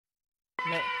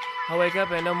I wake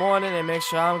up in the morning and make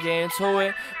sure I'm getting to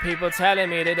it. People telling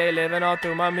me that they living all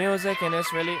through my music, and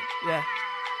it's really, yeah.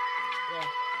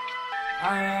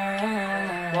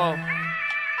 Whoa.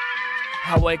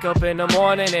 I wake up in the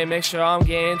morning and make sure I'm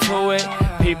getting to it.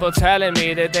 People telling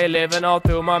me that they living all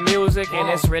through my music, and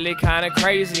it's really kinda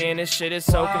crazy, and this shit is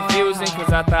so confusing,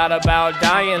 cause I thought about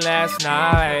dying last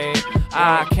night.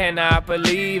 I cannot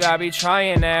believe I be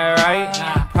trying that, right?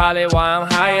 Probably why I'm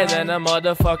higher than a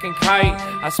motherfucking kite.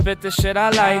 I spit the shit I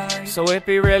like, so it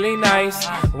be really nice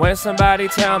when somebody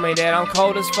tell me that I'm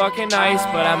cold as fucking ice.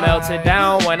 But I melted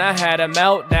down when I had a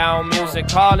meltdown. Music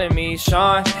calling me,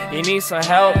 Sean, you need some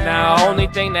help now. Only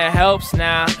thing that helps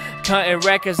now, cutting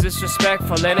records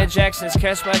disrespectful. Interjections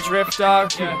catch my drift,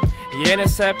 dog. You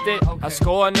intercept it, I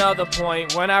score another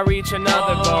point when I reach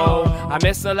another goal. I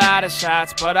miss a lot of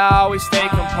shots, but I always stay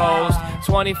composed.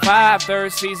 25,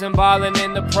 third season ballin'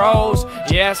 in the pros.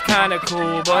 Yeah, it's kinda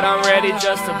cool, but I'm ready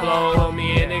just to blow. Put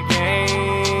me in the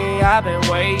game, I've been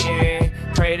waiting.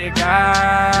 Pray to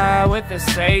God with the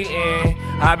Satan.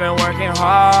 I've been working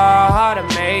hard to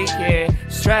make it.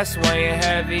 Stress weighing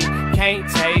heavy, can't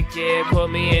take it. Put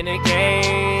me in the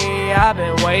game, I've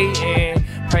been waiting.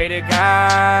 Pray to God,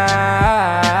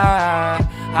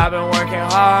 I've been working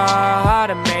hard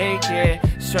to make it.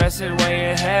 Stress is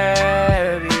weighing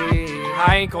heavy.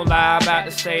 I ain't gon' lie about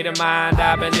the state of mind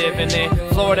I've been living in.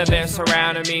 Florida been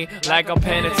surrounding me like a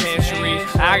penitentiary.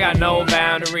 I got no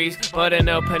boundaries, but in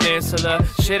the peninsula,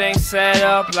 shit ain't set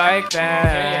up like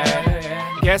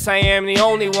that. Guess I am the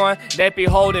only one that be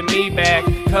holding me back,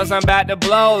 cause I'm about to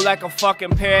blow like a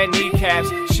fucking pair of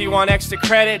kneecaps. She want extra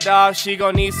credit, dog, she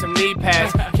gon' need some knee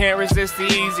pads. Can't resist the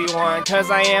easy one, cause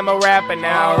I am a rapper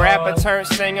now. Rapper turned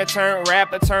singer turned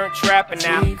rapper turned trapper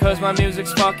now. Cause my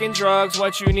music's fucking drugs,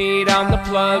 what you need, I'm the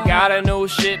plug. Got a new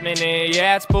shipment in,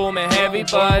 yeah, it's booming, heavy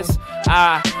buzz.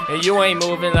 And you ain't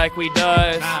moving like we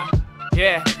does.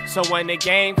 Yeah, so when the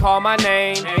game call my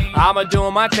name, I'ma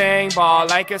do my thing, ball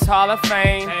like it's Hall of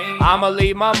Fame. I'ma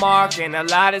leave my mark and a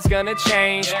lot is gonna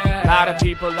change. A lot of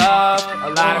people love,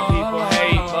 a lot of people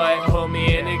hate, but put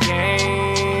me in the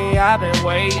game, I've been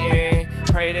waiting.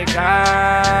 Pray to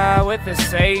God with the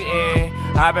Satan.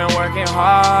 I've been working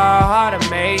hard to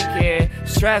make it.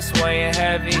 Stress weighing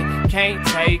heavy, can't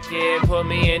take it. Put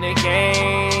me in the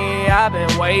game, I've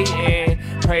been waiting.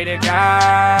 Pray to God,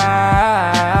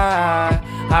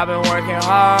 I've been working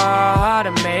hard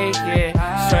to make it.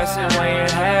 Stress is weighing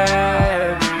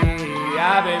heavy.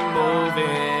 I've been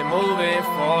moving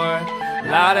forward. A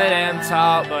lot of them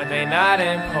talk, but they not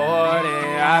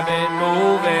important. I've been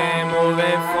moving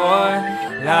forward.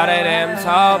 A lot of them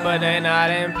talk, but they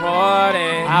not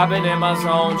important. I've been in my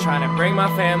zone, trying to bring my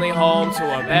family home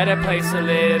to a better place to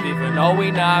live, even though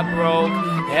we not broke.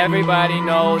 Everybody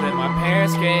know that my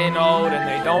parents getting old and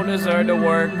they don't deserve to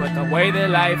work, but the way that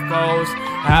life goes.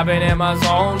 I've been in my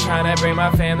zone, trying to bring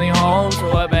my family home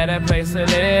to a better place to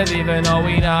live, even though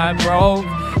we not broke.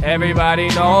 Everybody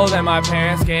know that my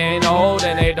parents getting old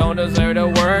and they don't deserve to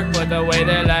work, but the way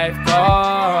that life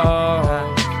goes.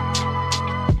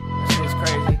 That shit's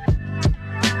crazy.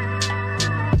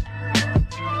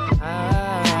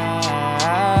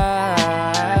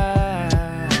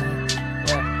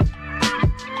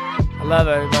 I love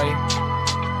everybody.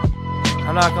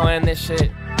 I'm not gonna end this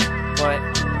shit, but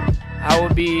I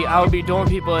would be doing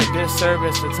people a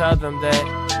disservice to tell them that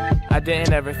I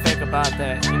didn't ever think about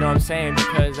that, you know what I'm saying?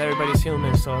 Because everybody's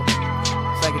human, so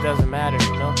it's like it doesn't matter,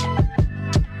 you know?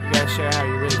 You gotta share how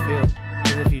you really feel.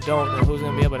 Because if you don't, then who's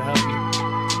gonna be able to help you?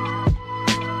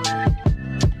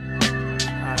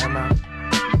 Alright, I'm out.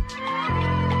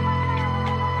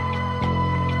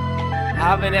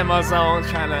 I've been in my zone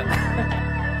trying to...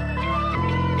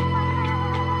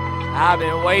 I've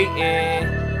been waiting.